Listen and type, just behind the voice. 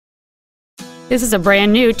This is a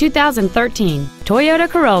brand new 2013 Toyota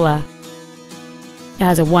Corolla. It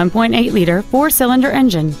has a 1.8-liter four-cylinder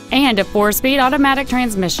engine and a 4-speed automatic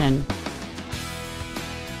transmission.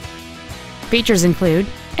 Features include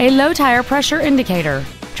a low tire pressure indicator,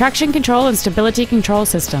 traction control and stability control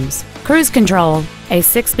systems, cruise control, a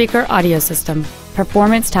 6-speaker audio system,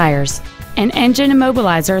 performance tires, an engine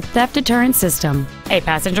immobilizer theft deterrent system, a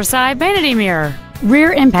passenger side vanity mirror,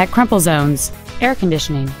 rear impact crumple zones, air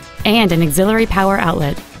conditioning, and an auxiliary power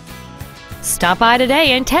outlet. Stop by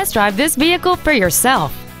today and test drive this vehicle for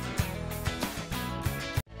yourself.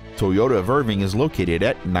 Toyota of Irving is located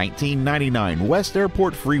at 1999 West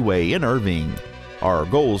Airport Freeway in Irving. Our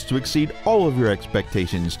goal is to exceed all of your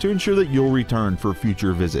expectations to ensure that you'll return for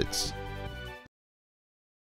future visits.